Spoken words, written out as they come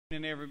Good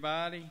evening,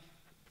 everybody.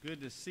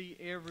 Good to see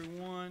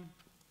everyone.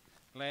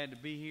 Glad to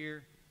be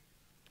here,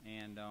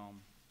 and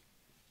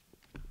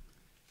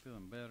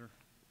feeling better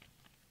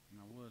than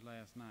I was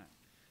last night.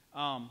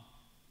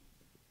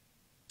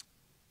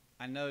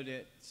 I know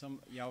that some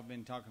y'all have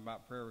been talking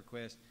about prayer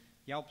requests.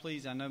 Y'all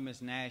please, I know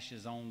Miss Nash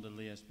is on the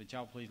list, but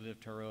y'all please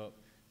lift her up.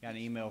 Got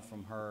an email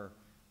from her.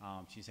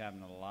 She's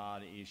having a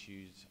lot of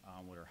issues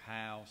with her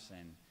house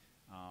and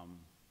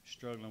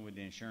struggling with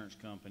the insurance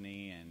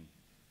company, and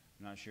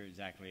I'm not sure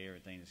exactly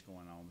everything that's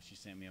going on, but she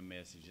sent me a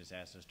message, just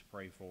asked us to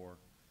pray for her,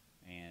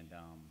 and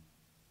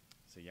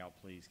so y'all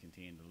please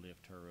continue to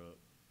lift her up.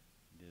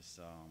 This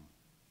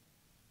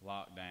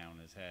lockdown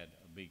has had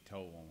a big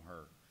toll on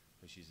her,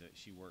 but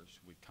she works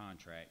with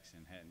contracts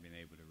and hadn't been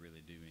able to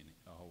really do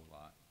a whole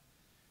lot.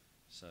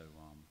 So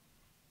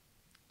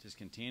just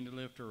continue to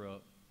lift her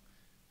up,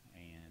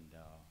 and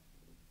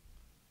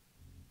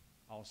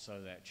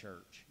also that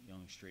church,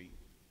 Young Street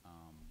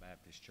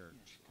Baptist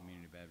Church,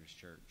 Community Baptist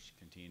Church,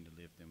 continue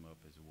to lift them up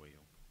as well.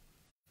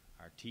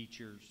 Our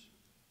teachers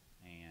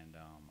and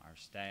our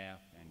staff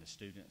and the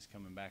students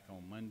coming back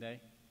on Monday,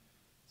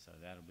 so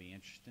that'll be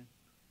interesting,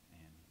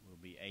 and will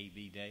be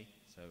AV Day.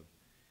 So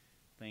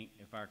I think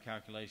if our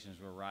calculations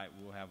were right,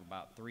 we'll have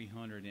about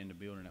 300 in the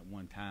building at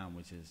one time,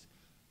 which is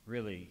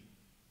really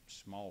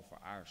small for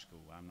our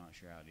school. I'm not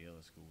sure how the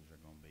other schools are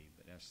going to be,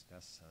 but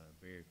that's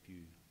very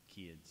few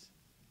kids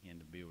in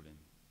the building.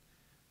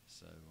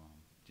 So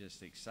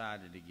just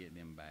excited to get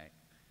them back.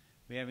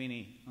 We have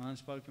any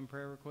unspoken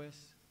prayer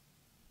requests?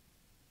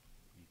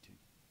 Me too.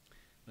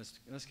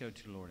 Let's go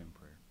to the Lord in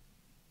prayer.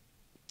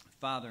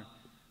 Father,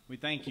 we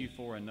thank you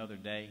for another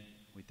day.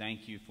 We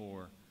thank you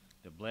for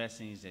the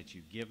blessings that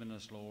you've given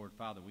us, Lord.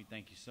 Father, we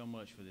thank you so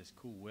much for this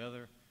cool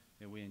weather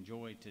that we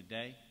enjoyed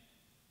today.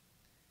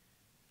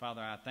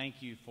 Father, I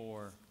thank you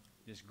for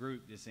this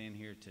group that's in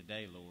here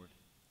today, Lord,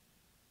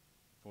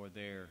 for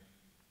their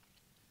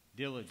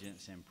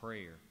diligence in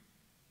prayer.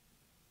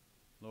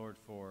 Lord,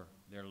 for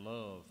their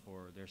love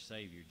for their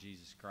Savior,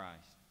 Jesus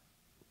Christ.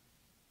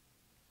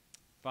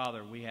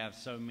 Father, we have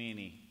so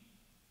many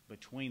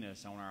between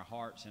us on our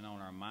hearts and on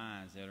our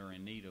minds that are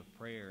in need of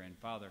prayer. And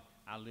Father,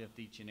 I lift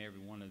each and every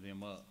one of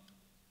them up.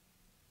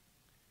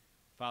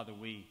 Father,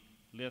 we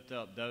lift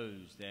up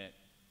those that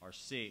are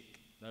sick,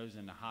 those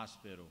in the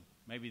hospital,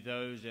 maybe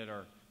those that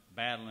are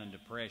battling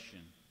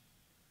depression,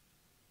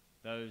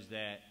 those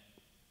that,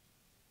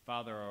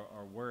 Father,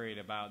 are worried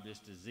about this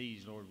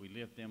disease. Lord, we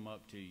lift them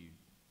up to you.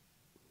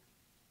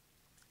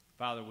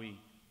 Father, we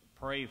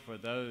pray for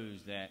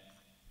those that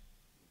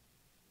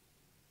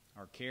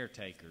are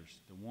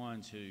caretakers, the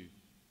ones who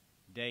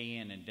day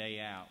in and day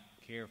out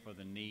care for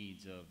the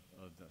needs of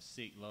the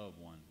sick loved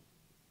one.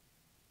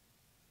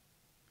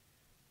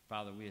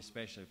 Father, we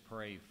especially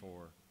pray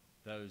for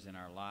those in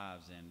our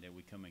lives and that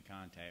we come in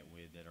contact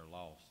with that are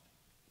lost.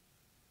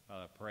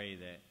 Father, I pray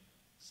that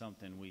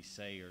something we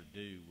say or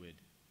do would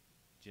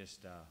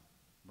just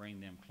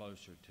bring them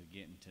closer to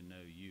getting to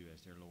know you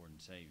as their Lord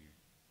and Savior.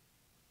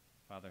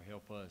 Father,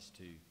 help us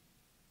to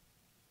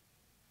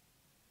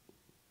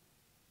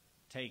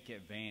take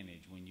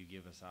advantage when you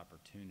give us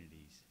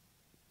opportunities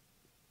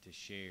to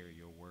share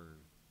your word.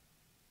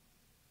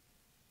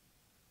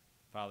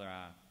 Father,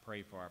 I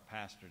pray for our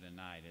pastor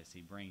tonight as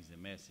he brings the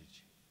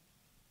message.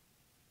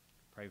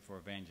 Pray for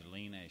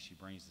Evangelina as she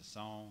brings the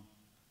song.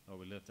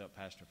 Lord, we lift up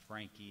Pastor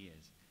Frankie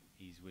as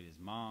he's with his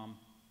mom.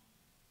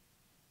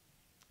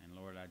 And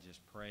Lord, I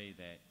just pray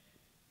that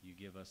you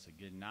give us a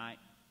good night.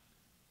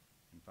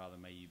 And Father,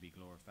 may you be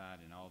glorified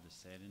in all that's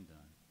said and done.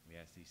 We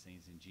ask these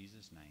things in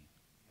Jesus' name.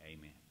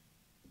 Amen.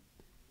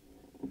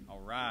 All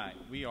right,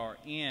 we are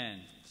in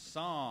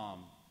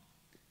Psalm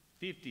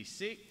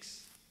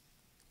 56.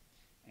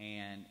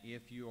 And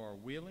if you are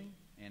willing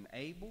and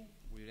able,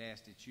 we'd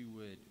ask that you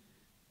would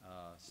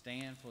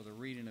stand for the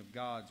reading of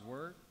God's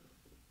word.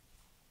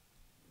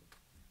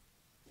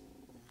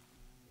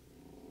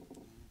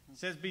 It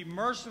says, "Be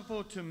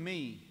merciful to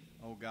me,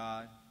 O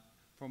God,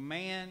 for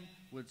man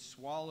would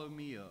swallow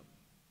me up.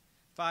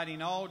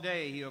 Fighting all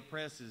day he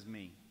oppresses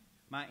me.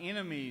 My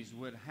enemies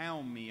would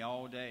hound me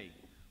all day.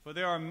 For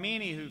there are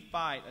many who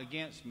fight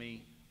against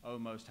me, O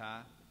Most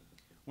High.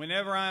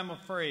 Whenever I am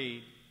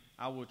afraid,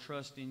 I will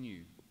trust in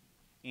you.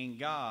 In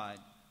God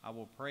I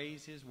will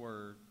praise his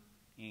word.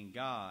 In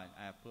God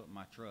I have put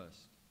my trust.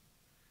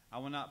 I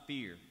will not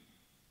fear.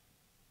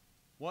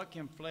 What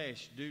can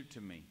flesh do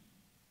to me?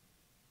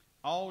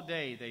 All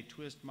day they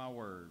twist my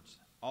words.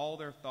 All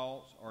their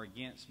thoughts are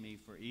against me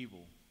for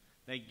evil.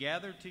 They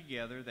gather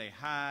together, they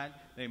hide,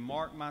 they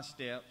mark my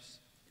steps.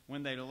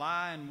 When they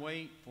lie in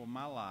wait for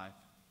my life,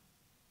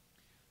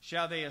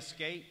 shall they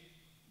escape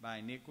by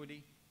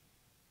iniquity?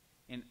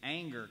 In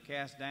anger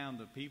cast down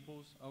the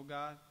peoples, O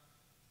God?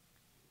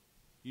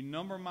 You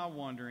number my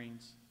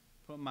wanderings,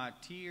 put my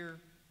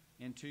tear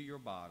into your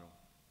bottle.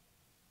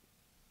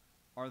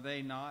 Are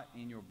they not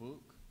in your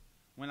book?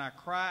 When I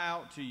cry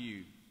out to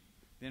you,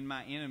 then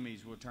my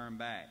enemies will turn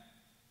back.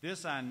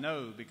 This I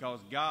know because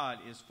God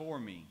is for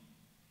me.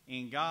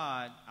 In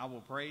God I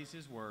will praise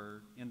his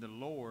word. In the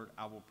Lord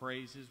I will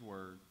praise his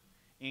word.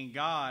 In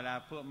God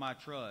I put my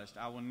trust.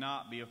 I will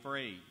not be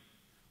afraid.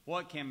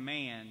 What can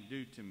man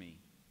do to me?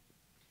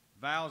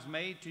 Vows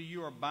made to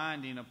you are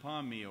binding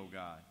upon me, O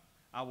God.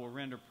 I will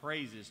render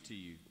praises to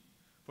you.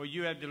 For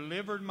you have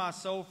delivered my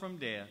soul from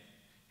death.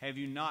 Have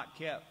you not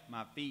kept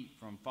my feet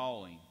from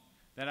falling,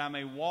 that I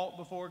may walk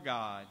before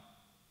God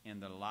in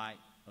the light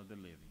of the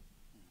living?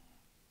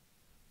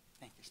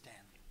 Thank you, Stanley.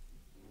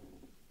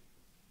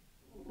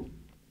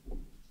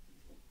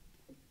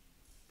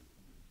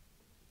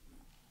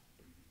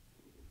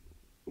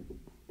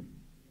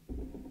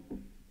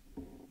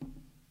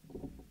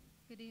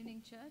 Good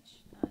evening,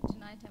 church.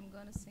 Tonight I'm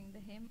going to sing the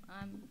hymn,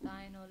 I'm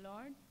Thine, O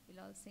Lord.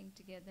 We'll all sing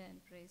together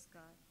and praise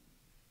God.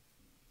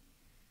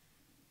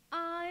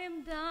 I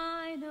am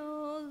thine,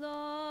 O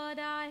Lord,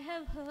 I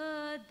have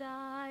heard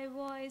thy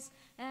voice,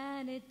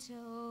 and it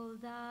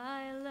told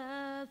thy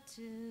love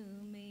to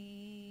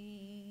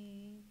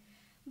me.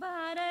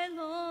 But I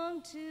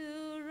long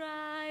to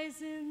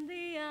rise in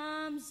the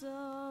arms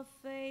of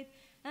faith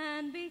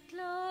and be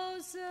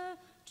closer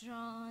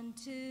drawn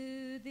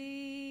to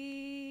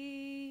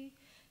thee.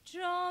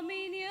 Draw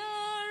me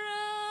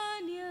nearer,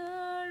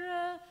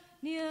 nearer,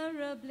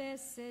 nearer,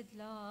 blessed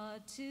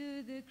Lord,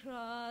 to the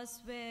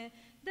cross where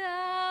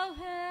thou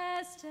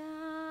hast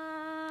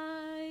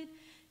died.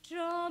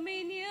 Draw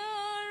me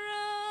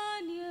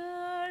nearer,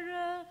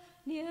 nearer,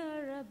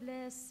 nearer,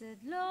 blessed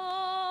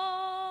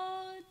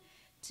Lord,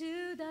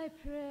 to thy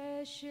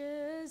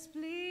precious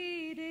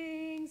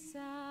bleeding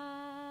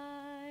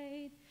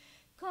side.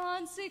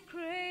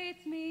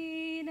 Consecrate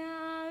me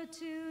now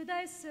to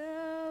thy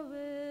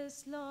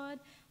service, Lord,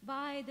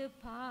 by the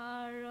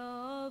power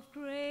of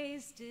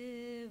grace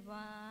divine.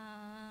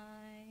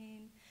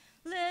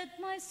 Let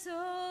my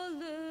soul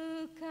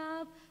look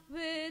up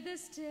with a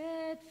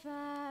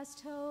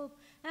steadfast hope,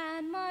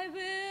 and my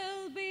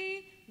will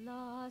be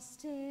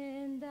lost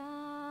in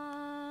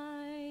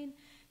thine.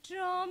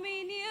 Draw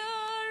me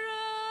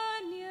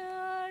nearer,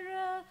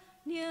 nearer,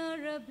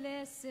 nearer,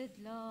 blessed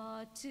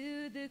Lord,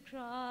 to the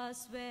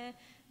cross where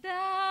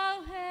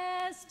thou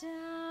hast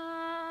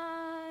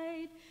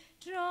died.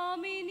 Draw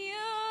me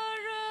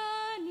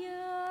nearer,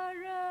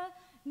 nearer,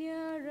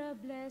 nearer,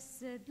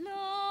 blessed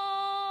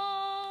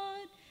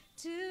Lord,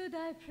 to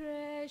thy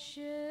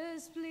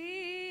precious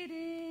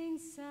bleeding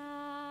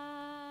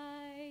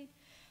side.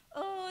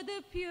 Oh,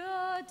 the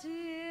pure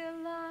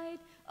delight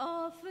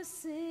of a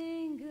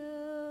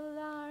single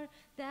hour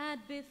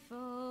that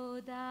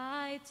before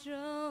thy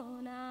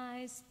throne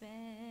I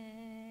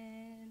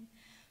spend.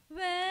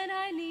 When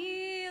I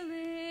kneel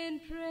in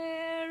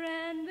prayer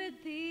and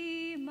with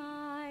thee,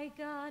 my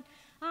God,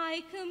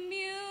 I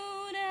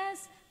commune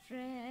as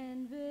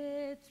friend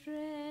with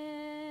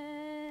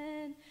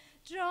friend.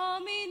 Draw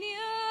me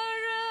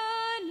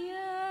nearer,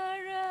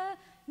 nearer,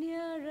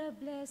 nearer,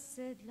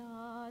 blessed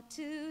Lord,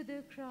 to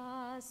the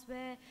cross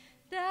where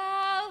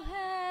thou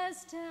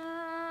hast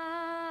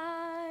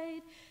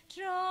died.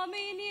 Draw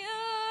me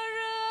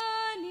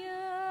nearer,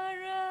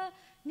 nearer,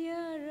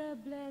 nearer,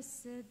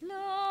 blessed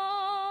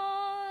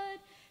Lord,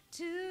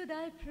 to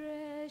thy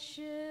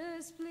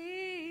precious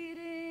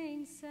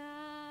bleeding side.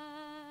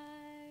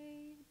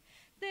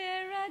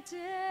 There are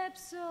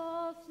depths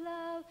of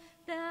love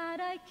that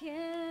I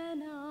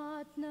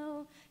cannot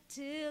know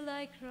till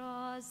I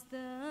cross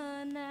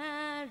the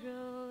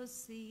narrow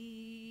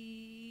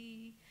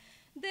sea.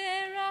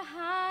 There are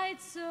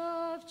heights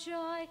of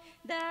joy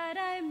that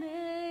I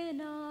may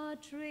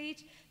not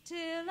reach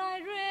till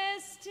I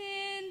rest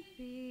in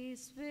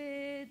peace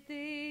with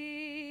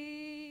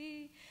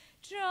thee.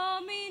 Draw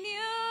me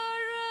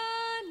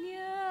nearer,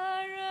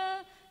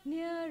 nearer,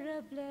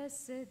 nearer,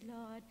 blessed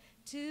Lord,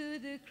 to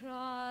the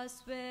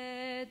cross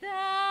where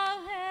thou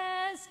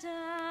hast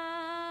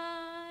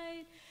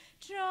died.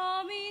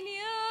 Draw me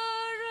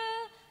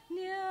nearer,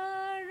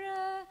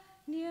 nearer,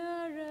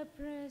 nearer,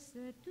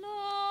 blessed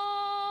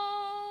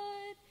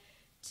Lord,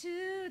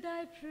 to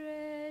thy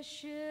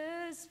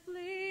precious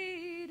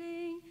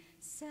bleeding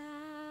side.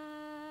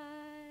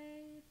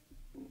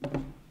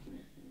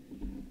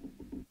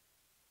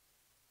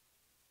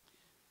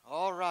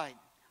 All right.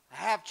 A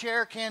half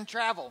chair can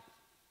travel.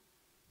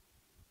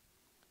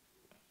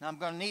 Now I'm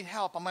going to need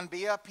help. I'm going to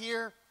be up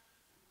here,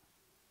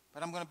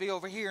 but I'm going to be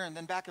over here and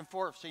then back and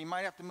forth, so you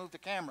might have to move the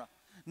camera.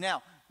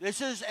 Now,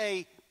 this is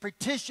a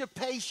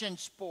participation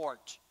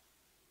sport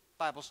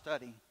Bible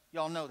study.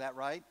 Y'all know that,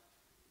 right?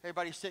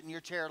 Everybody sit in your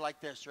chair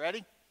like this.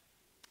 Ready?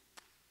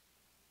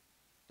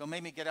 Don't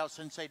make me get out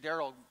and say,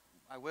 Daryl,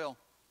 I will.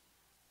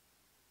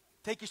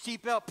 Take your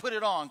seatbelt, put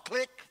it on.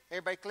 Click.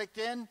 Everybody clicked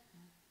in?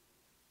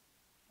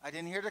 I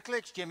didn't hear the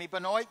clicks, Jimmy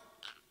Benoit.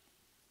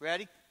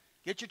 Ready?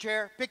 Get your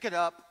chair, pick it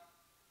up,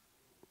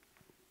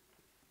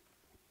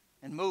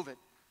 and move it.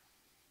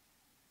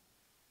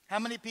 How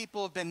many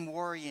people have been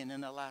worrying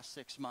in the last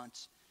 6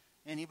 months?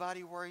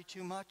 Anybody worry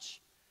too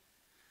much?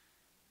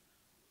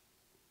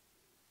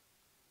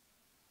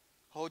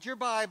 Hold your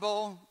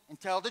Bible and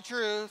tell the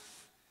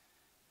truth.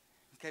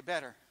 Okay,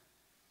 better.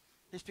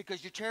 It's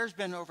because your chair's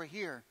been over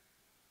here.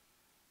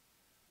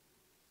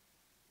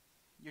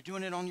 You're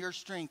doing it on your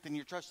strength, and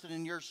you're trusting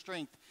in your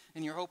strength,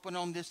 and you're hoping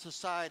on this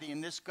society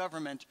and this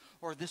government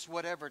or this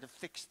whatever to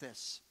fix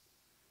this.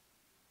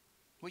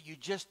 What you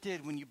just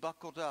did when you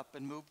buckled up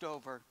and moved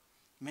over,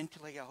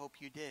 mentally I hope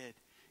you did,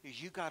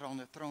 is you got on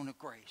the throne of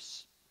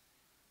grace.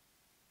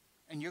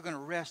 And you're going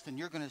to rest and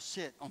you're going to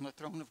sit on the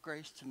throne of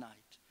grace tonight.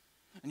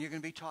 And you're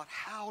going to be taught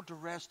how to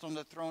rest on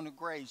the throne of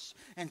grace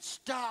and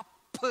stop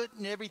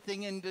putting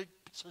everything into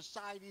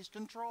society's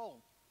control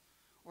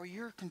or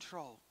your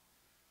control.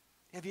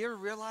 Have you ever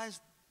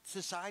realized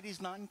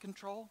society's not in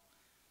control?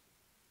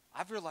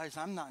 I've realized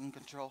I'm not in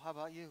control. How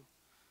about you?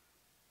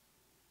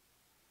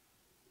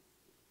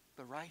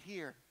 But right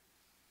here,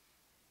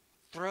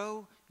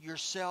 throw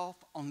yourself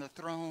on the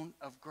throne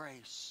of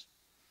grace.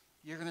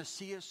 You're going to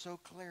see it so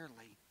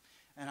clearly.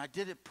 And I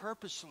did it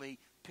purposely,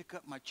 pick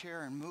up my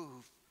chair and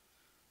move.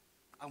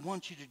 I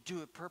want you to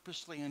do it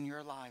purposely in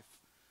your life.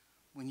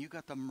 When you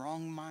got the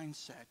wrong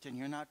mindset and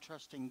you're not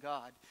trusting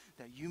God,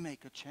 that you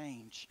make a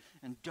change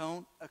and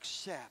don't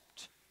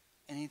accept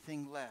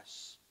anything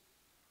less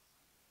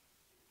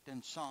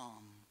than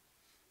Psalm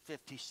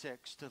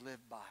 56 to live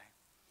by.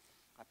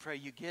 I pray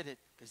you get it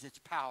because it's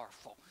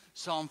powerful.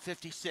 Psalm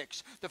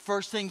 56. The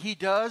first thing he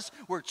does,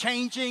 we're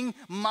changing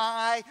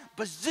my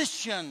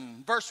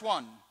position. Verse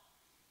 1.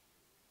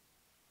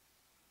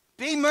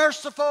 Be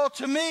merciful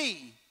to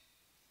me.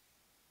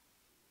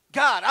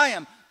 God, I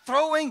am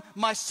throwing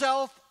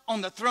myself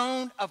on the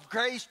throne of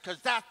grace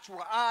because that's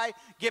where I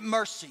get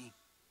mercy.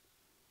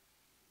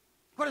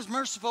 What does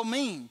merciful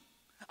mean?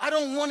 I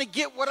don't want to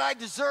get what I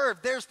deserve.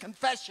 There's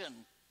confession,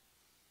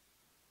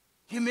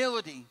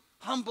 humility,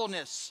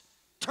 humbleness,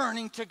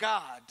 turning to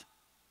God.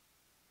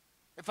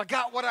 If I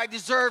got what I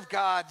deserve,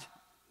 God,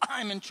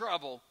 I'm in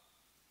trouble.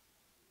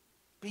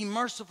 Be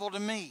merciful to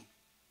me.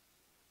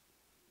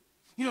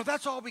 You know,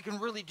 that's all we can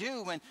really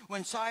do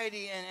when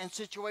society and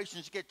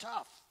situations get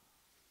tough.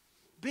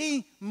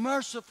 Be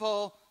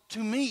merciful to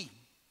me,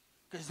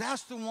 because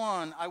that's the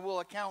one I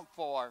will account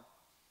for.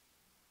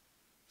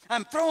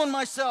 I'm throwing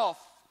myself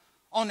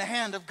on the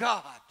hand of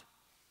God.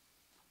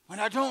 When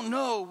I don't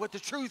know what the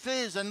truth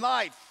is in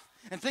life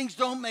and things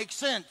don't make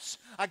sense,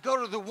 I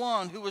go to the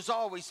one who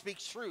always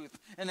speaks truth,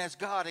 and that's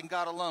God and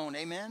God alone.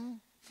 Amen?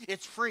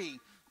 It's free,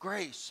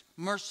 grace,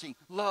 mercy,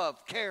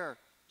 love, care,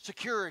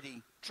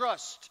 security,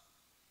 trust.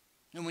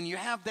 And when you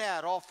have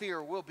that, all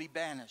fear will be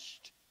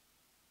banished.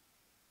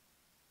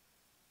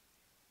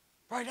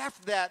 Right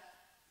after that,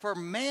 for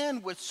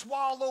man would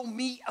swallow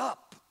me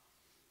up.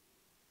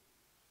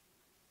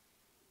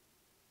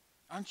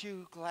 Aren't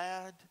you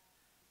glad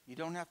you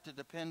don't have to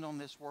depend on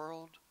this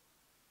world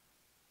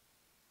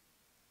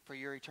for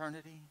your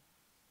eternity,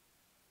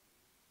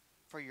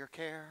 for your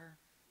care,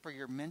 for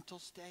your mental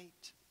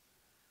state,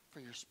 for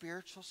your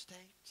spiritual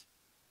state?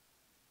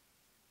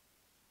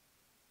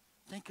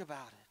 Think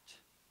about it.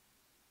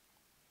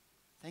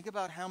 Think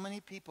about how many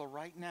people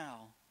right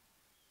now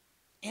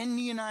in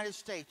the United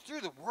States, through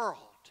the world,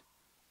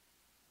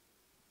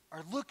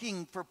 are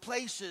looking for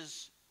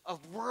places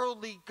of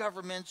worldly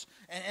governments.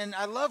 And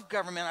I love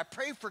government. I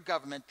pray for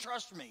government.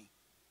 Trust me.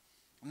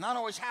 I'm not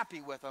always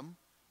happy with them,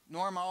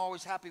 nor am I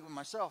always happy with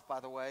myself,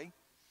 by the way.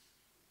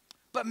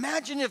 But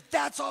imagine if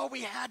that's all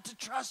we had to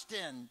trust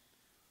in.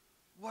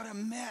 What a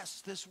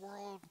mess this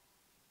world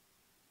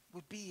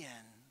would be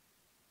in.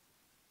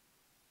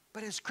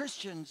 But as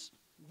Christians,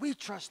 we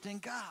trust in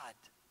God.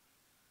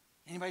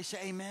 Anybody say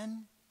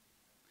amen?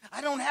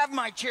 I don't have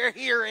my chair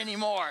here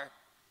anymore.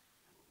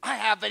 I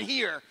have it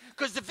here.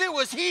 Because if it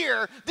was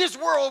here, this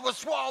world would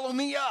swallow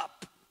me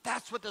up.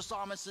 That's what the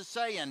psalmist is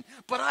saying.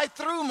 But I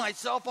threw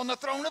myself on the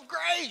throne of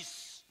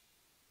grace.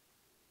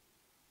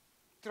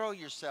 Throw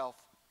yourself.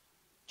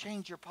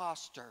 Change your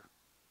posture.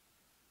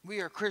 We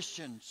are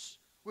Christians.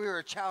 We are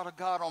a child of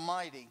God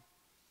Almighty.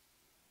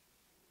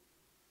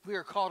 We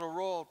are called a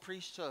royal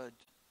priesthood.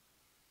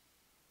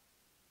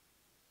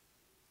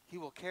 He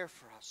will care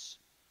for us.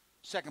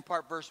 Second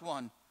part, verse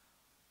 1.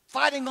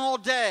 Fighting all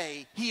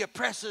day, he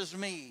oppresses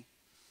me.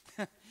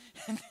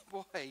 And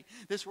boy,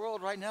 this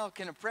world right now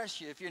can oppress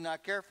you if you're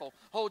not careful.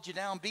 Hold you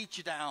down, beat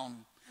you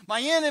down.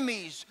 My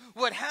enemies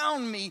would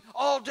hound me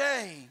all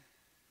day.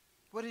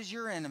 What is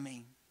your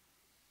enemy?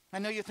 I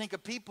know you think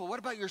of people. What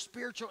about your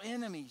spiritual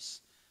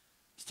enemies?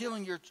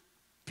 Stealing your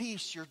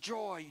peace, your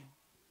joy,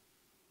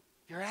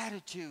 your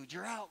attitude,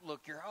 your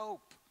outlook, your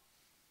hope.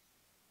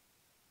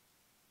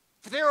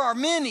 For there are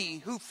many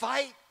who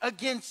fight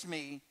against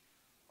me,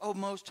 O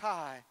Most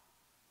High.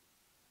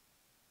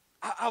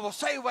 I will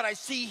say what I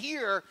see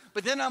here,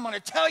 but then I'm going to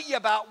tell you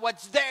about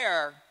what's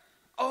there.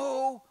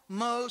 O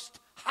Most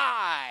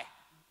High.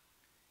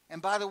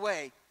 And by the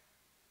way,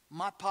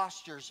 my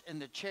posture's in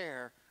the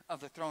chair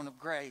of the throne of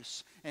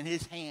grace, and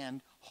his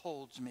hand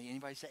holds me.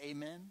 Anybody say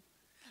amen?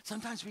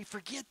 Sometimes we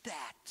forget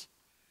that.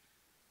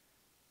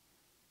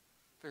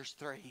 Verse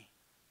 3.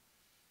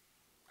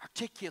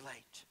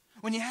 Articulate.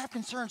 When you have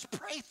concerns,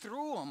 pray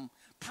through them.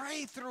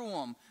 Pray through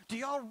them. Do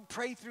y'all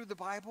pray through the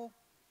Bible?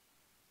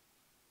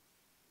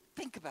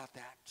 Think about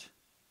that.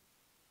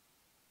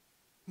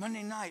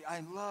 Monday night,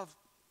 I love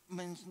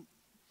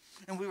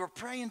And we were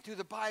praying through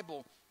the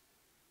Bible.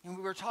 And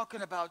we were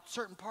talking about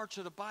certain parts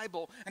of the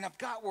Bible, and I've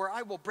got where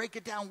I will break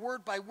it down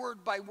word by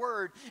word by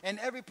word, and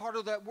every part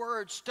of that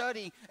word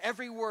study,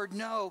 every word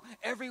know,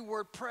 every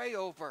word pray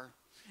over.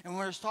 And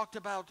when it's talked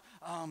about,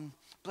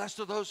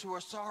 blessed are those who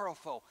are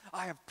sorrowful,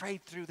 I have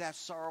prayed through that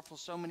sorrowful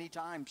so many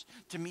times.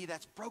 To me,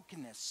 that's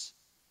brokenness.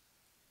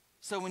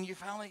 So when you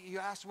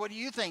ask, what do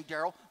you think,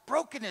 Daryl?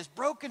 Brokenness,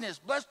 brokenness.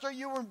 Blessed are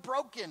you when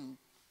broken.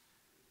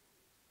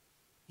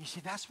 You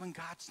see, that's when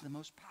God's the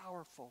most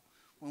powerful.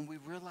 When we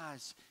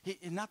realize,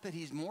 not that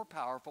he's more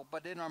powerful,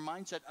 but in our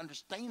mindset,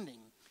 understanding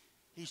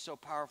he's so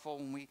powerful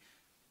when we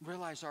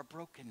realize our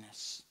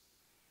brokenness.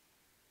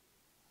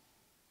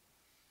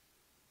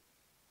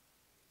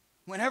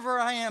 Whenever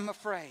I am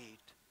afraid,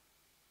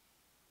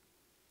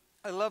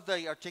 I love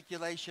the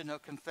articulation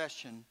of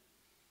confession.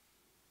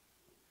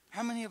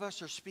 How many of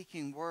us are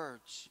speaking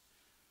words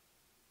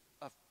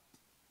of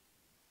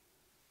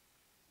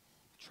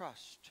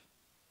trust?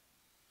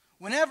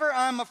 Whenever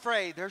I'm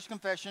afraid, there's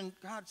confession.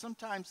 God,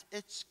 sometimes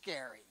it's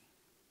scary.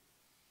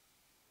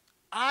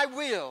 I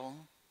will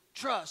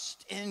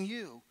trust in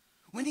you.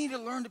 We need to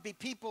learn to be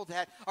people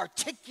that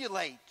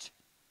articulate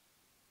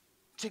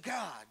to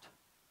God.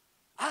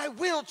 I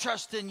will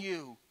trust in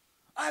you.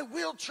 I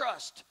will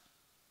trust.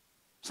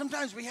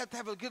 Sometimes we have to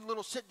have a good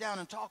little sit down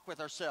and talk with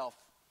ourselves.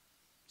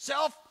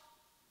 Self,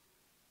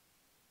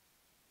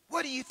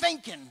 what are you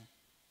thinking?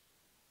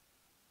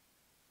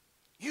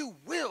 You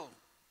will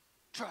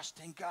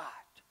trust in God.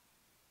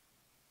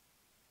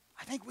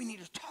 I think we need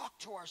to talk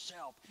to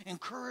ourselves,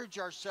 encourage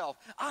ourselves.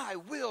 I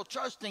will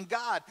trust in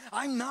God.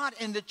 I'm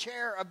not in the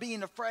chair of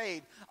being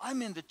afraid.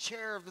 I'm in the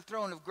chair of the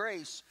throne of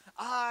grace.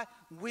 I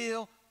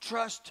will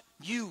trust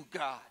you,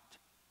 God.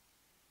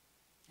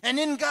 And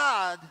in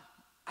God,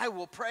 I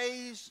will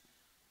praise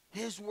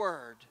his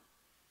word.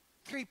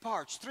 3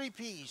 parts, 3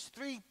 P's,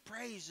 3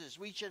 praises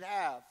we should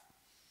have.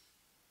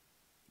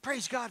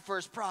 Praise God for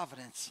his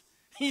providence.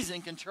 He's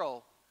in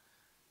control.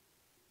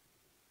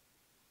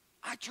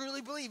 I truly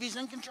believe he's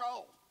in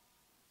control.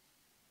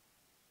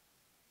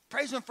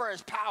 Praise him for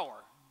his power.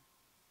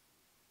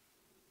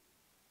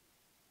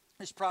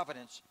 His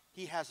providence,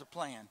 he has a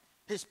plan.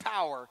 His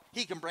power,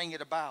 he can bring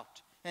it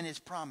about. And his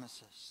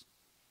promises.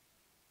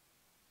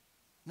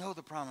 Know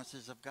the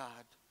promises of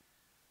God.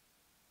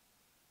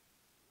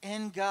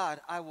 In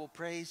God, I will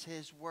praise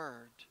his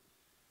word.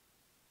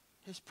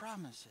 His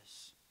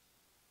promises.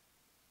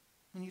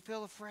 When you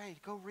feel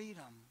afraid, go read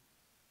them.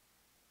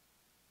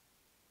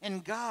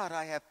 In God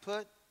I have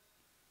put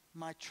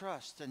my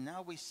trust. And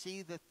now we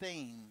see the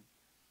theme.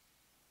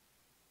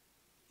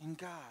 In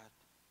God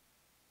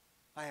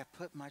I have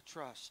put my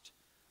trust.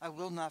 I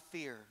will not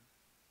fear.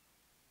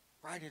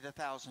 Write it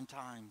 1,000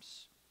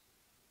 times.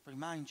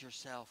 Remind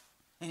yourself.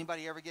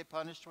 Anybody ever get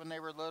punished when they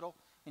were little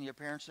and your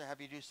parents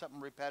have you do something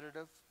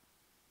repetitive?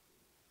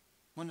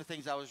 One of the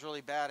things I was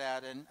really bad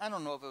at, and I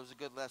don't know if it was a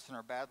good lesson or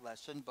a bad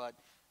lesson, but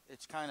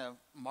it's kind of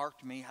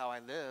marked me how I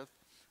live.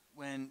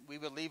 When we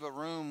would leave a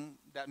room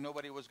that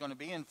nobody was going to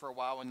be in for a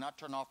while and not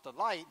turn off the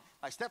light,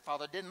 my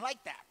stepfather didn't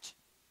like that.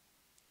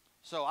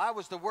 So I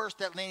was the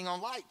worst at leaning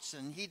on lights,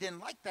 and he didn't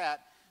like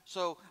that.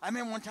 So I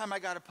remember one time I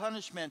got a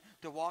punishment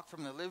to walk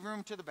from the living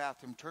room to the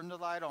bathroom, turn the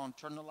light on,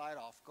 turn the light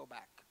off, go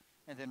back,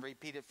 and then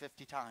repeat it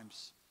 50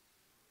 times.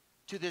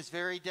 To this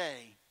very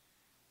day,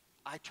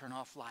 I turn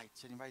off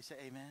lights. Anybody say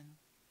amen?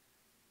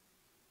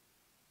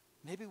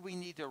 Maybe we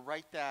need to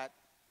write that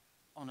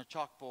on a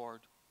chalkboard,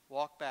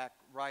 walk back,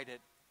 write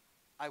it.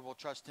 I will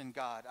trust in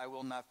God. I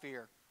will not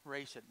fear.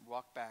 Erase it,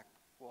 walk back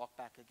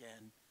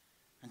again.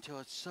 Until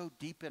it's so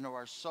deep into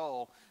our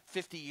soul,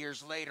 50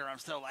 years later, I'm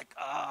still like,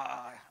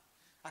 I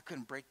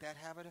couldn't break that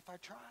habit if I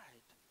tried.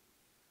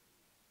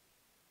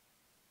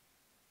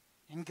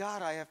 In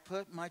God I have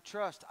put my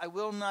trust. I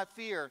will not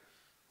fear.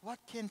 What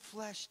can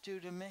flesh do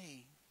to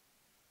me?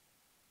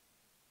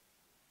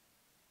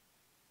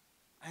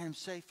 I am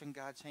safe in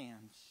God's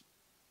hands.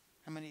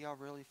 How many of y'all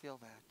really feel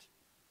that?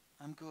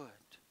 I'm good.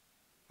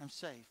 I'm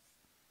safe.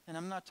 And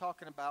I'm not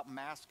talking about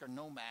mask or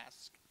no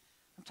mask.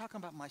 I'm talking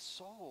about my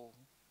soul,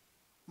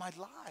 my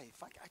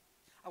life.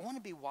 I want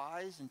to be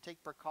wise and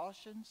take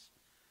precautions,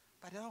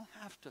 but I don't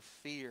have to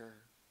fear.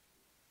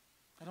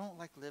 I don't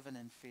like living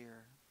in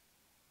fear.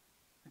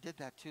 I did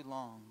that too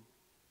long.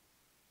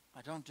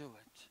 I don't do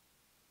it.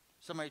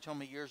 Somebody told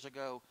me years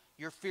ago,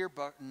 your fear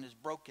button is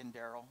broken,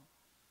 Daryl.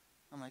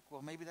 I'm like,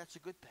 well, maybe that's a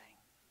good thing.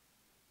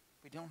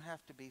 We don't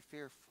have to be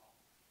fearful.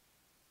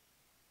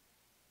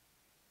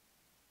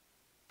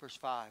 Verse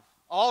 5.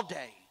 All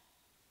day,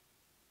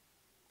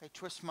 they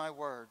twist my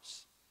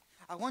words.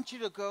 I want you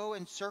to go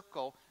and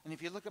circle, and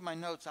if you look at my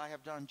notes, I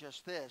have done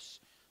just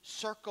this.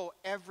 Circle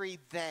every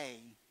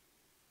they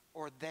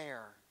or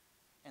there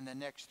in the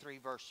next 3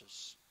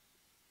 verses.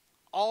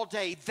 All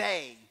day,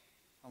 they.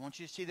 I want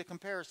you to see the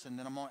comparison,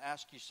 then I'm going to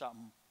ask you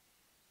something.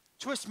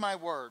 Twist my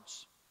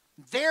words.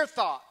 Their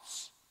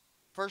thoughts,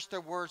 first their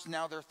words,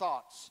 now their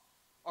thoughts,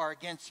 are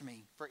against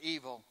me for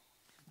evil.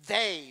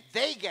 They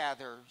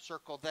gather,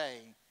 circle they,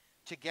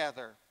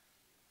 together.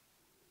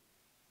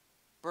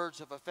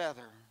 Birds of a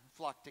feather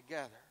flock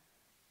together.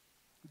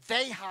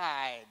 They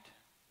hide.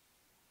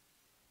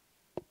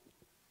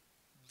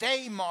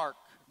 They mark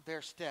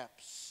their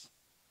steps.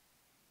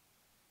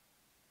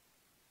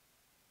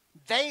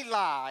 They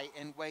lie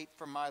and wait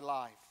for my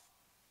life.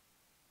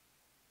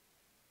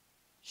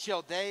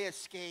 Shall they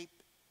escape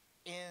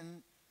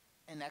in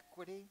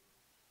inequity?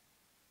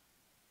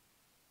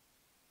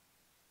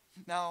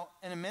 Now,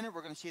 in a minute,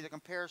 we're going to see the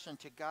comparison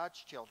to God's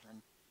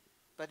children.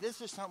 But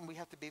this is something we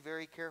have to be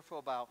very careful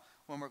about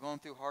when we're going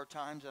through hard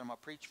times. And I'm going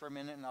to preach for a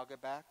minute and I'll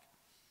get back.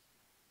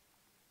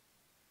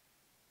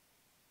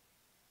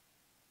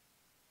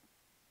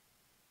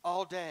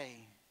 All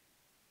day,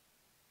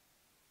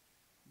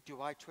 do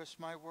I twist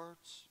my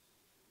words?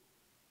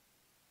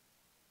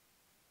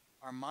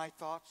 Are my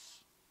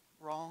thoughts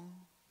wrong?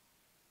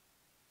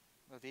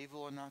 Of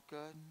evil and not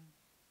good?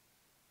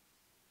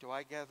 Do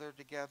I gather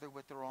together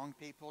with the wrong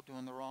people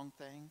doing the wrong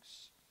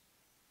things?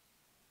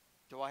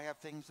 Do I have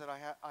things that I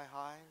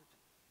hide?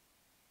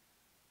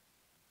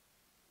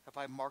 Have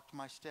I marked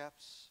my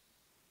steps?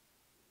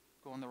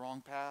 Going the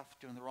wrong path,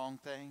 doing the wrong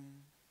thing?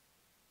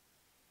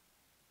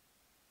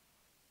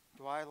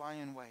 Do I lie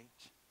in wait?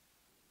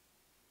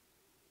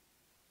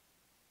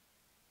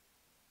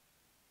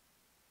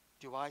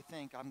 Do I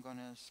think I'm going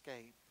to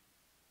escape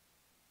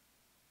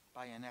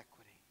by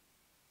inequity?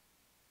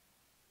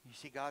 You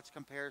see, God's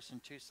comparison,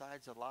 two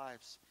sides of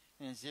lives.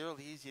 And it's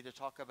really easy to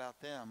talk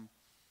about them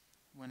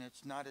when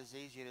it's not as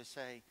easy to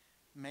say,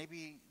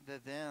 maybe the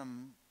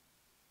them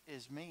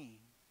is me.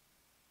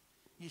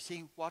 You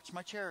see, watch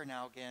my chair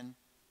now again.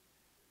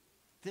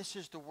 This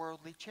is the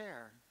worldly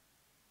chair.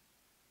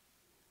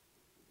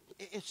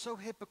 It's so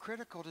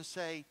hypocritical to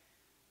say,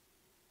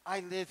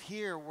 I live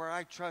here where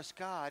I trust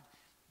God,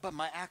 but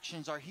my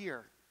actions are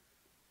here.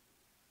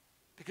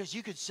 Because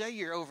you could say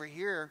you're over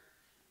here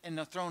in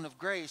the throne of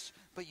grace,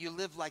 but you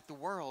live like the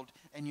world,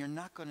 and you're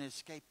not going to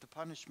escape the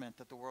punishment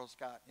that the world's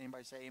got.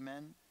 Anybody say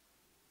amen?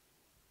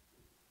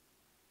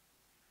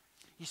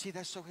 You see,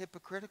 that's so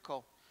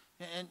hypocritical.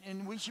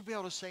 And we should be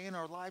able to say in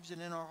our lives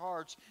and in our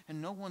hearts,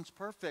 and no one's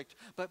perfect,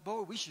 but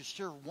boy, we should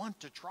sure want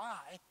to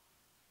try.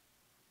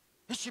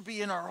 It should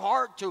be in our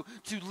heart to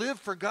live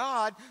for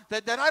God,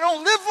 that I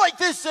don't live like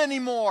this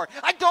anymore.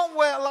 I don't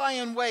lie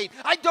in wait.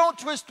 I don't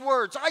twist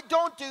words. I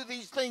don't do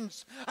these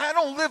things. I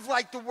don't live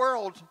like the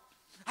world.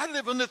 I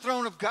live on the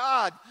throne of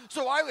God.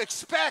 So I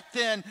expect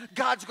then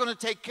God's going to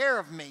take care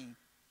of me.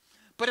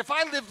 But if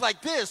I live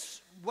like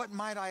this, what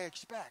might I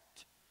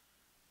expect?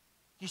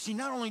 You see,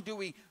 not only do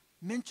we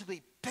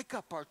mentally pick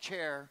up our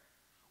chair,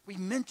 we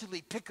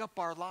mentally pick up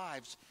our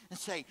lives and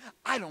say,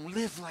 I don't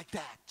live like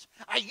that.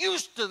 I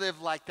used to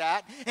live like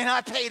that, and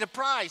I paid a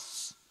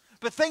price.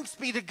 But thanks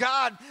be to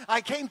God,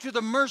 I came to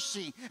the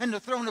mercy and the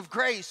throne of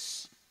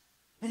grace,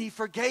 and He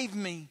forgave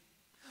me.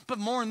 But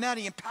more than that,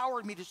 He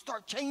empowered me to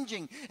start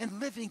changing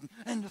and living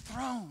in the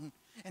throne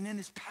and in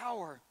His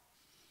power.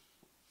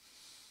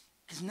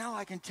 Because now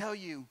I can tell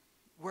you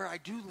where I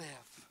do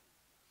live.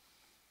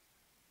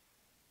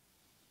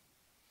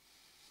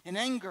 In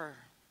anger,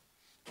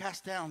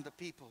 cast down the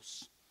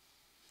peoples.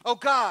 Oh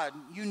God,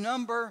 you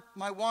number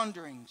my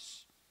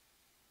wanderings.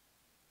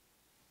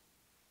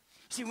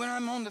 See, when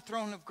I'm on the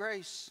throne of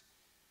grace,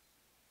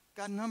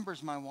 God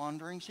numbers my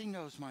wanderings. He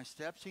knows my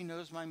steps. He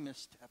knows my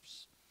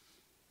missteps.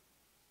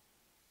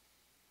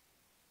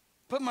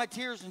 Put my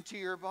tears into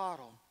your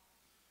bottle.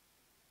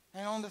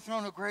 And on the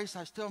throne of grace,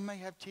 I still may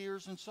have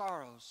tears and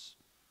sorrows.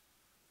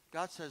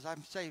 God says,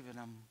 I'm saving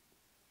them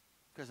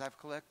because I've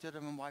collected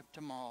them and wiped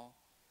them all.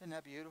 Isn't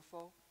that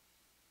beautiful?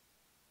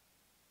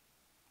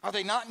 Are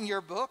they not in your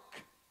book?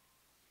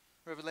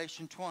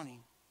 Revelation 20.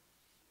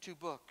 2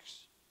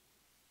 books.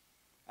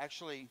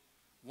 Actually,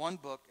 1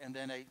 book and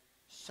then a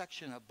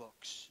section of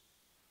books.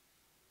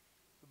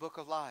 The book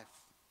of life.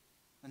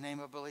 The name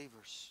of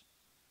believers.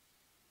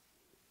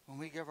 When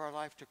we give our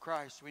life to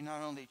Christ, we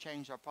not only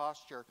change our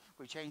posture,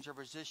 we change our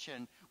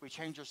position, we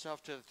change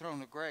ourselves to the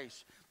throne of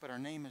grace, but our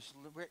name is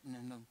written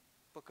in the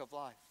book of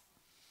life.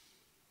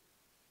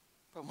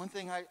 But one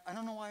thing, I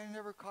don't know why I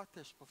never caught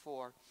this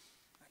before.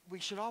 We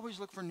should always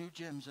look for new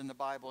gems in the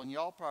Bible, and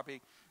y'all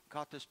probably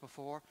caught this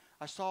before.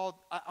 I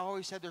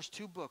always said there's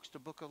 2 books, the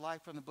book of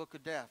life and the book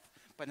of death.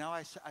 But now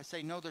I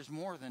say, no, there's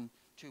more than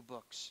 2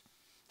 books.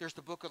 There's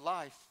the book of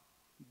life,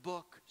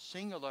 book,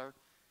 singular,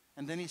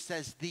 and then he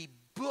says the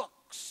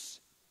books,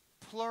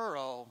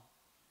 plural,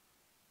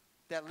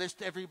 that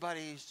list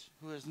everybody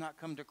who has not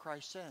come to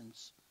Christ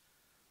since.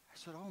 I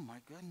said, oh my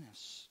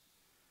goodness.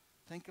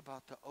 Think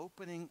about the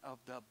opening of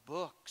the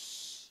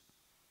books.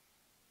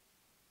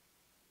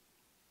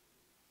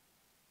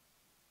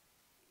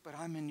 But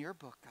I'm in your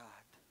book, God.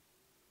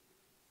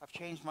 I've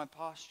changed my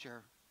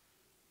posture.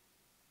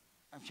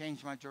 I've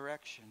changed my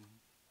direction.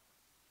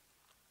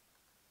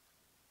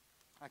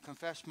 I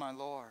confess my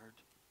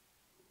Lord,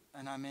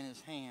 and I'm in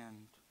His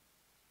hand,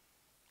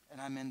 and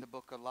I'm in the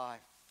book of life.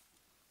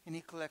 And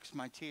He collects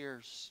my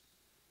tears.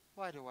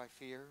 Why do I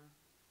fear?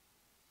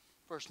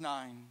 Verse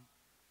 9.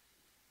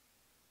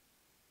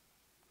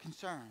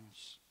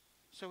 Concerns.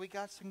 So we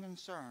got some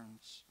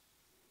concerns.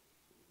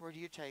 Where do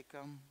you take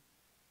them?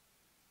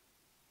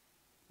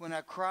 when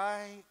I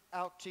cry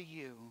out to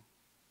you.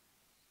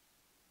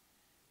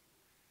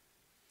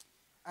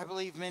 I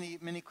believe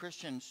many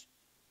Christians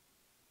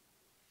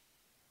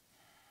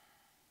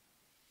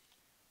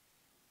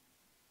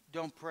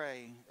don't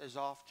pray as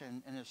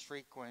often and as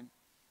frequent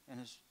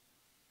and as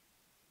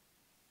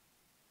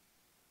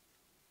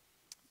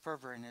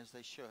fervent as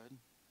they should.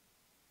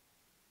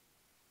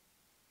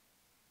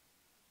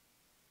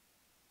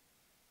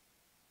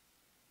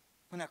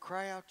 When I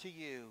cry out to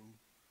you,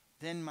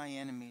 then my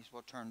enemies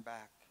will turn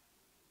back.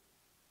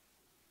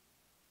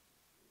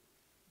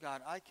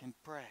 God, I can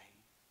pray.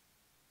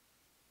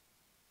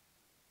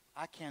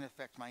 I can't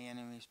affect my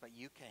enemies, but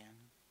you can.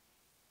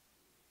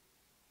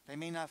 They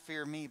may not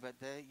fear me, but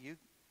you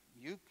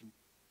can.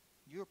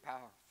 You're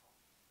powerful.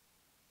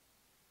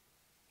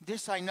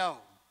 This I know.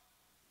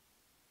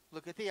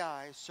 Look at the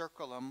eyes,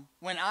 circle them.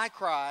 When I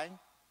cry,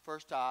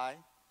 first eye.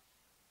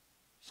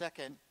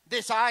 Second,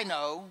 this I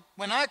know.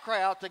 When I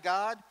cry out to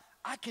God,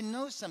 I can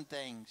know some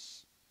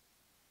things.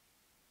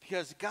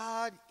 Because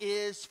God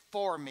is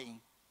for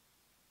me.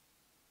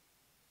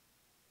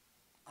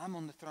 I'm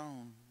on the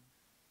throne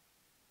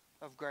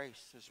of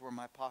grace is where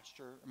my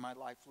posture and my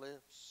life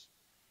lives.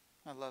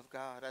 I love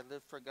God. I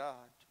live for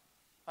God.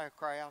 I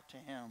cry out to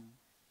Him.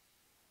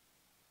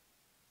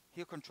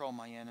 He'll control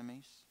my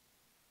enemies.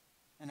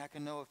 And I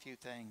can know a few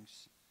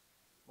things.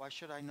 Why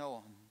should I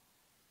know them?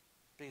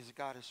 Because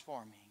God is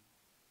for me.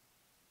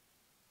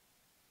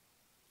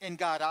 And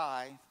God,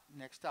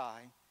 next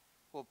I,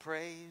 will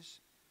praise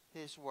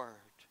His word.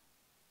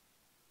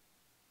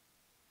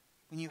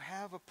 When you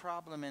have a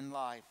problem in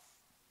life,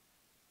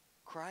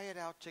 cry it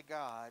out to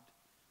God.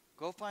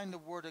 Go find the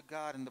Word of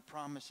God and the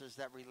promises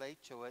that relate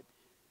to it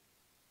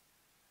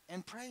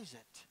and praise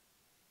it.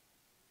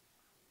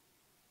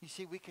 You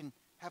see, we can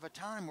have a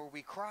time where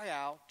we cry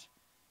out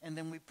and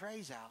then we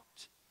praise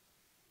out.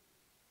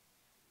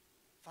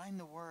 Find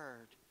the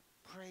Word.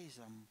 Praise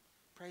Him.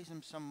 Praise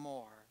Him some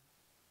more.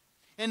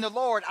 In the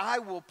Lord, I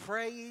will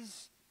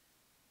praise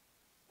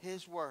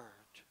His Word.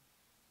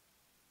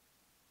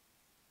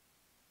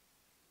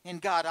 In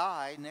God,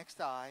 next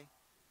I,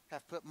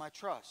 have put my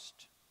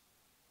trust.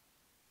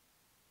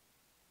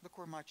 Look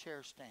where my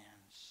chair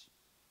stands.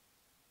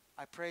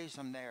 I praise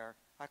Him there.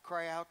 I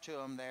cry out to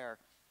Him there.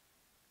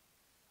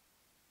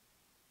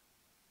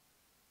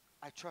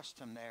 I trust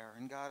Him there.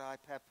 In God, I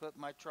have put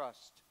my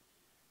trust.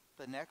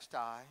 The next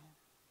I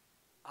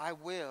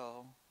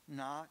will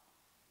not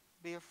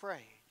be afraid.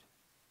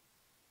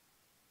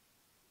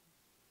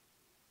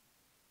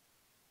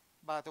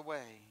 By the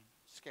way,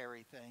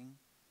 scary thing,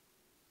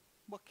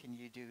 what can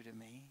you do to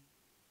me?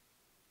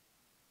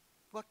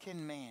 What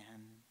can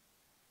man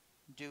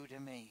do to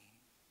me?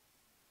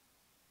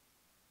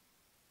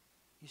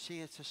 You see,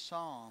 it's a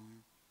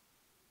psalm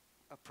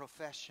of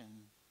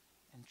profession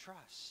and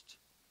trust.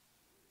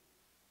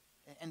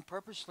 And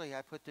purposely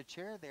I put the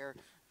chair there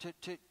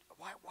to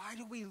why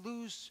do we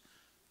lose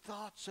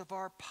thoughts of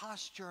our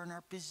posture and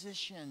our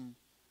position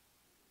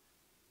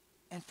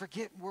and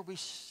forget where we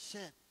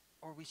sit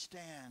or we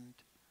stand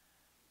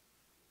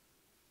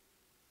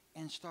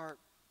and start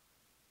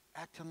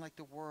acting like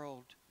the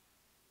world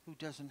who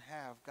doesn't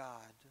have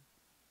God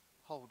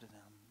holding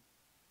them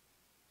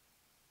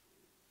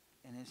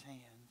in His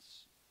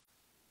hands?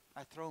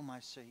 I throw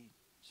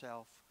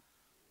myself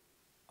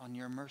on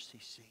your mercy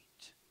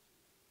seat.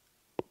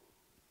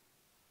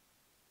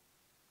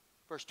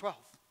 Verse 12,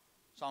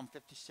 Psalm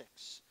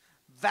 56.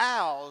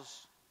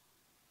 Vows.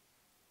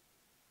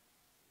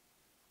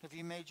 Have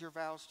you made your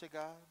vows to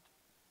God?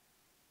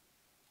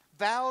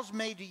 Vows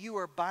made to you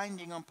are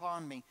binding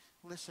upon me.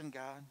 Listen,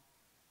 God.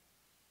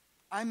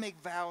 I make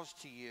vows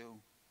to you.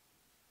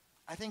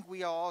 I think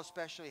we all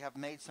especially have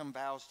made some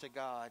vows to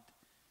God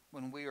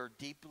when we are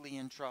deeply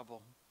in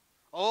trouble.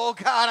 Oh,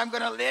 God, I'm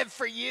going to live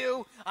for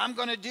you. I'm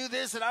going to do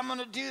this and I'm going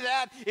to do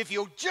that. If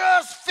you'll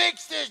just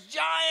fix this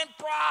giant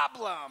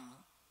problem.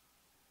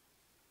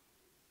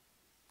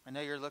 I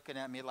know you're looking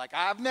at me like,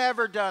 I've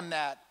never done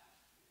that.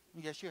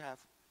 Yes, you have.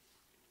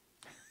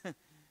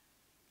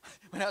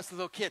 When I was a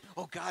little kid,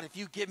 oh, God, if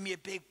you give me a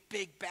big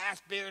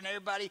bass beer and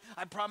everybody,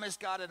 I promise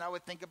God, and I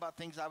would think about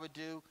things I would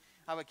do.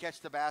 I would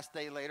catch the bass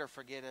day later,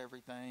 forget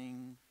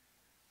everything.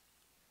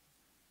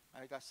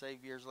 I got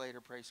saved years later,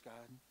 praise God.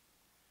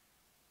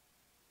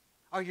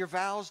 Are your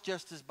vows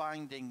just as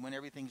binding when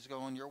everything's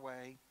going your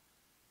way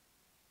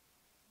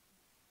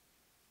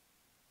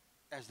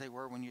as they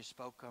were when you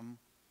spoke them?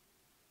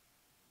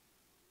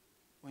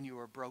 When you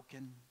were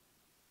broken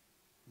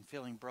and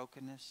feeling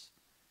brokenness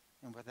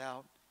and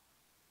without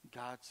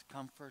God's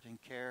comfort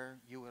and care,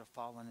 you would have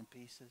fallen in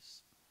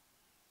pieces.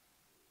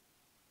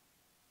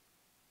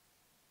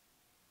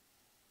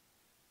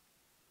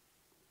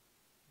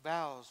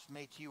 Vows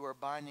made to you are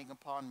binding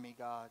upon me,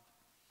 God.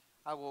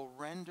 I will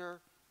render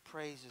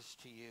praises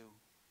to you.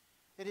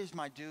 It is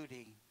my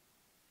duty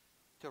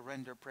to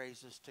render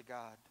praises to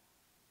God.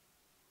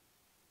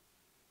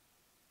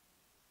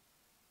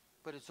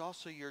 But it's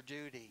also your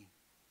duty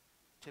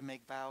to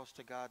make vows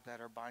to God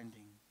that are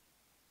binding.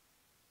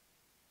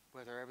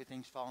 Whether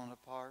everything's falling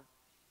apart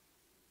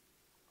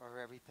or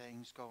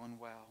everything's going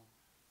well.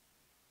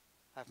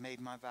 I've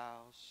made my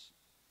vows.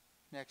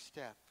 Next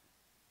step.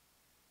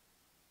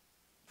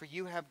 For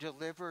you have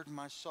delivered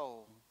my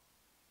soul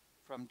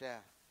from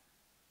death.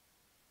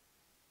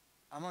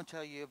 I'm going to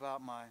tell you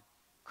about my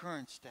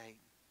current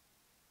state.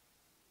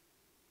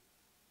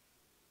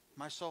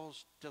 My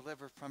soul's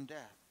delivered from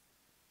death.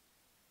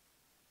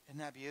 Isn't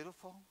that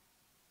beautiful?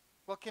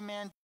 What can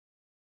man do?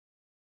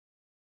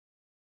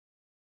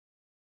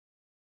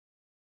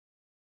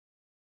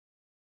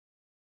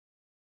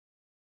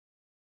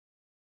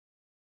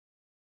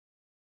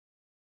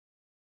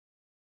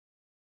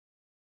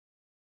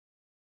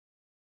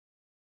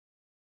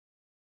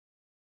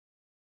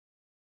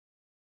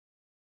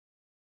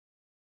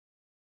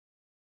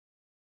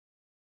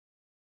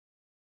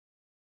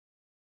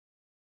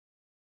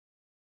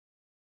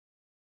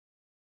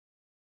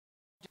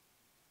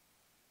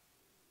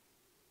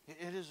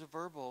 It is a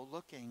verbal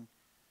looking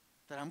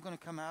that I'm going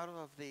to come out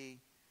of the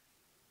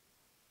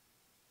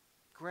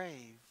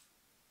grave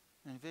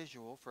and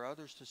visual for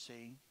others to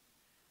see,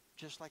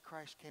 just like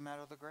Christ came out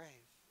of the grave.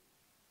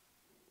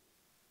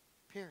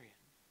 Period.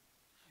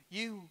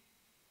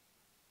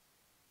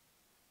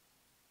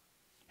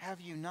 Have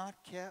you not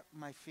kept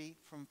my feet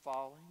from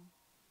falling?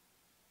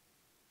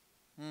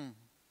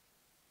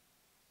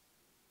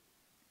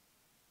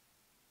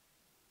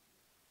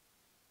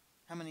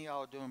 How many of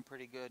y'all are doing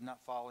pretty good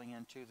not falling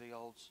into the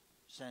old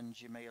sins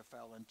you may have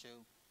fell into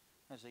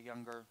as a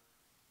younger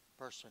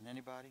person?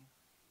 Anybody?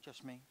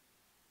 Just me?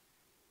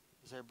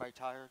 Is everybody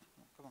tired?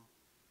 Come on.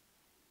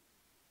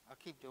 I'll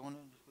keep doing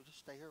it. We'll just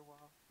stay here a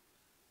while.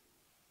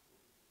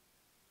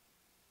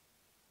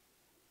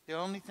 The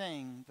only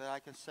thing that I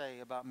can say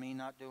about me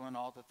not doing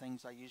all the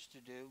things I used to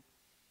do,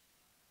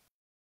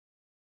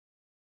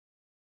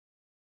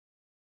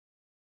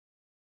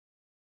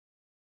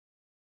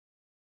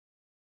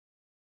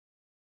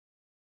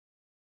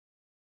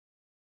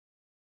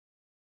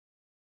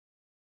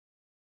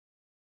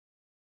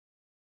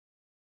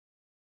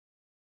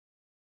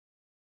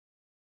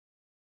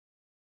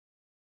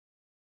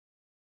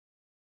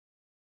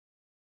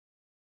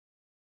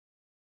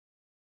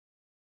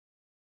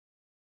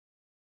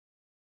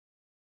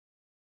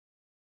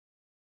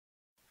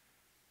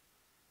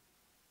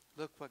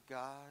 look what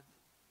God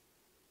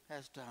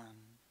has done.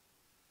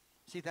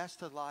 See, that's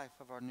the life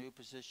of our new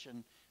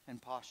position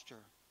and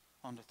posture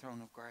on the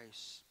throne of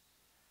grace.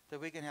 That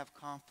we can have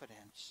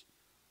confidence.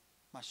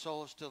 My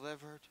soul is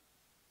delivered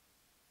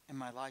and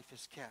my life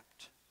is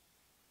kept.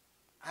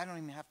 I don't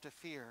even have to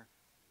fear.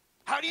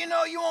 How do you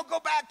know you won't go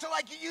back to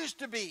like you used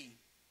to be?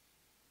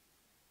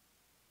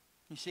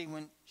 You see,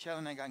 when Shelley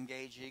and I got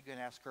engaged, you can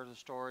ask her the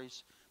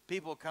stories.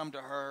 People come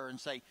to her and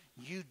say,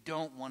 you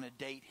don't want to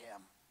date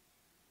him.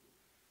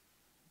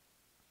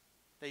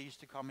 They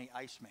used to call me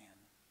Iceman.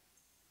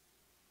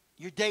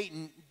 You're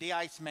dating the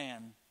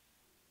Iceman.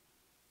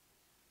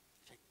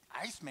 Say,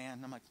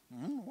 Iceman? I'm like,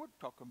 what are you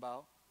talking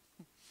about?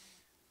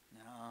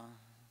 No,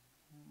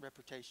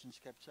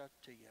 reputation's kept up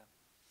to you.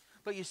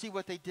 But you see,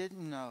 what they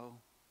didn't know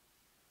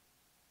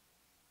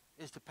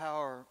is the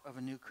power of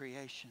a new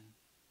creation.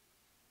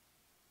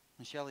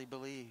 And Shelley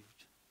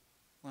believed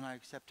when I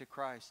accepted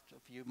Christ a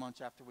few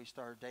months after we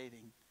started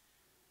dating.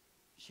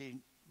 She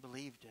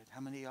believed it.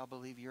 How many of y'all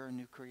believe you're a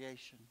new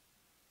creation?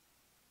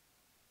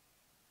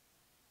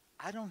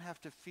 I don't have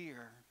to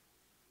fear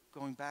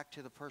going back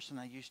to the person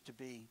I used to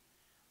be.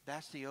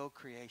 That's the old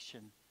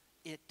creation.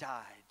 It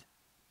died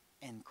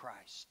in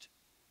Christ.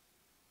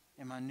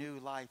 And my new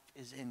life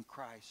is in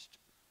Christ,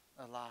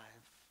 alive.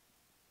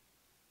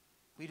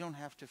 We don't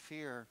have to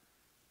fear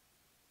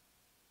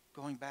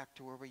going back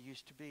to where we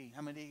used to be.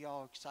 How many of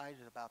y'all are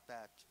excited about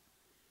that?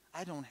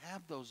 I don't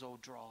have those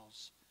old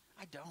draws.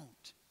 I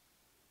don't.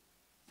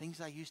 Things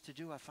I used to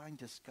do I find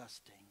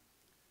disgusting.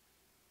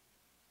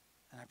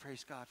 And I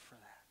praise God for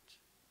that.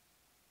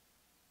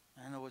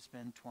 I know it's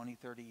been 20,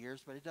 30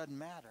 years, but it doesn't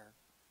matter.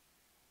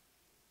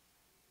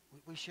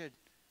 We should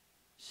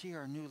see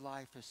our new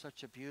life as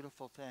such a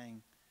beautiful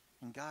thing.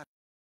 And God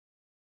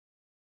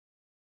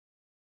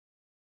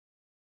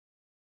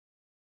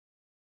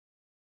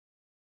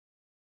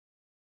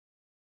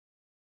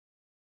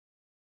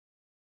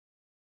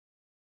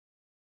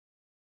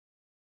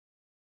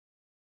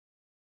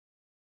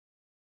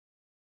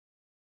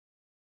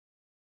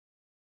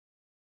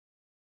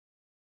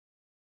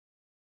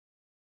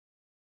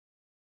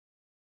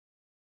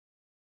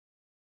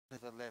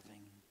the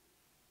living.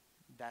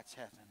 That's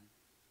heaven.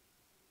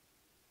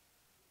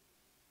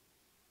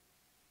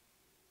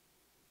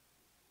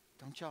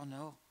 Don't y'all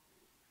know?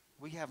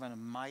 We have a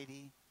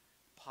mighty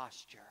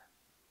posture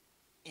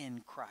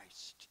in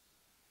Christ.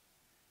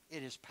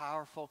 It is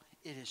powerful.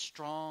 It is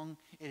strong.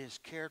 It is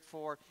cared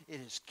for. It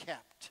is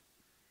kept.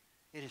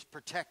 It is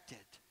protected.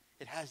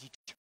 It has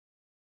eternity.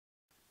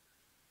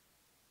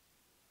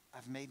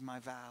 I've made my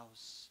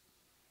vows.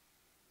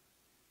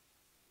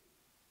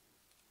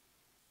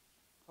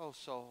 Oh,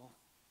 soul.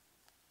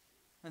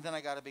 And then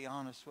I got to be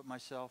honest with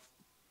myself,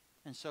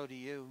 and so do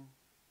you.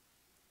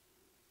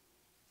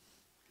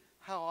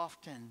 How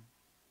often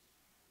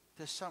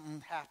does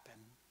something happen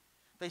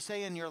They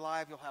say in your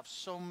life you'll have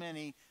so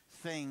many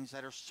things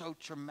that are so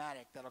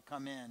traumatic that'll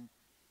come in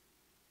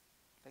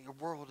that your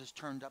world is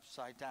turned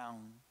upside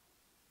down.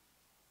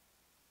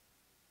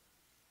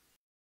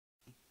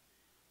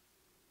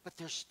 But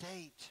their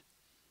state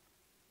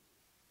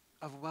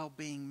of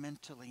well-being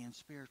mentally and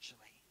spiritually.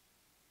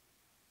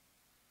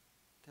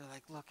 They're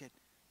like, look at,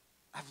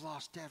 I've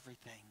lost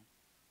everything.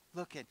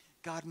 Look at,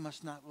 God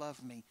must not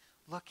love me.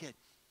 Look at,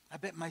 I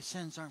bet my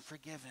sins aren't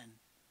forgiven.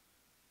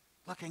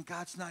 Look, and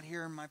God's not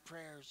hearing my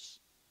prayers.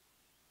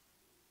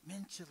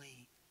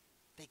 Mentally,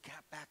 they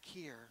got back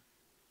here.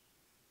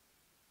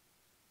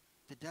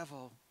 The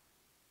devil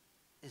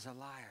is a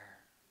liar.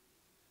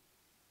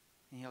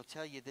 And he'll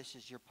tell you this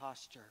is your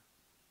posture.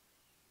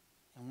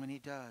 And when he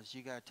does,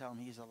 you got to tell him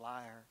he's a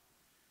liar.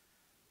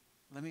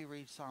 Let me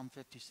read Psalm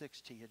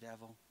 56 to you,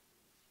 devil.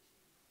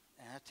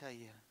 And I tell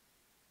you,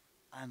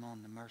 I'm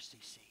on the mercy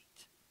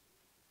seat.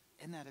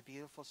 Isn't that a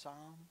beautiful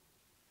psalm?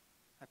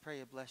 I pray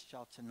it blessed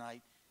y'all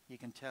tonight. You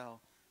can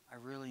tell I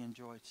really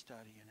enjoyed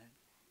studying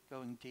it,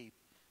 going deep.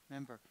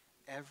 Remember,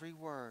 every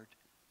word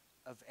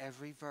of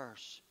every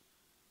verse,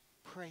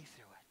 pray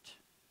through it.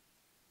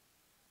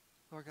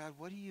 Lord God,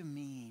 what do you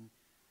mean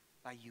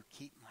by you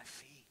keep my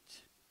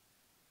feet?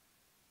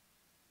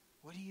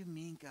 What do you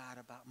mean, God,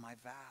 about my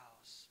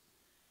vows?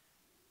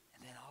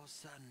 And then all of a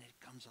sudden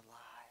it comes alive.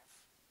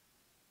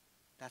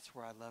 That's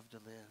where I love to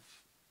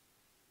live,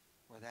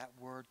 where that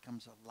word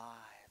comes alive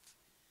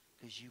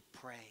because you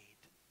prayed.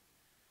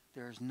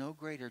 There is no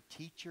greater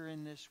teacher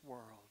in this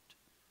world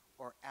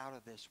or out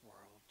of this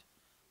world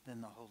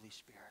than the Holy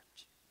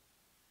Spirit.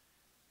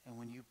 And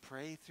when you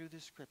pray through the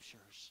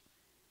scriptures,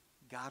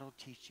 God will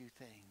teach you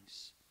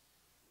things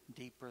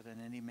deeper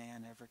than any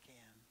man ever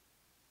can.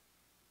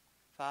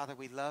 Father,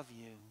 we love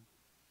you.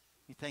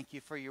 We thank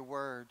you for your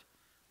word.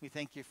 We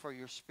thank you for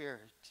your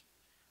spirit.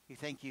 We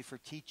thank you for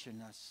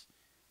teaching us.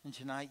 And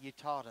tonight you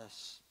taught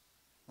us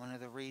one of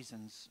the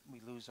reasons we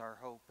lose our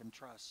hope and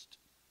trust.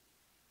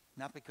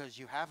 Not because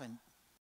you haven't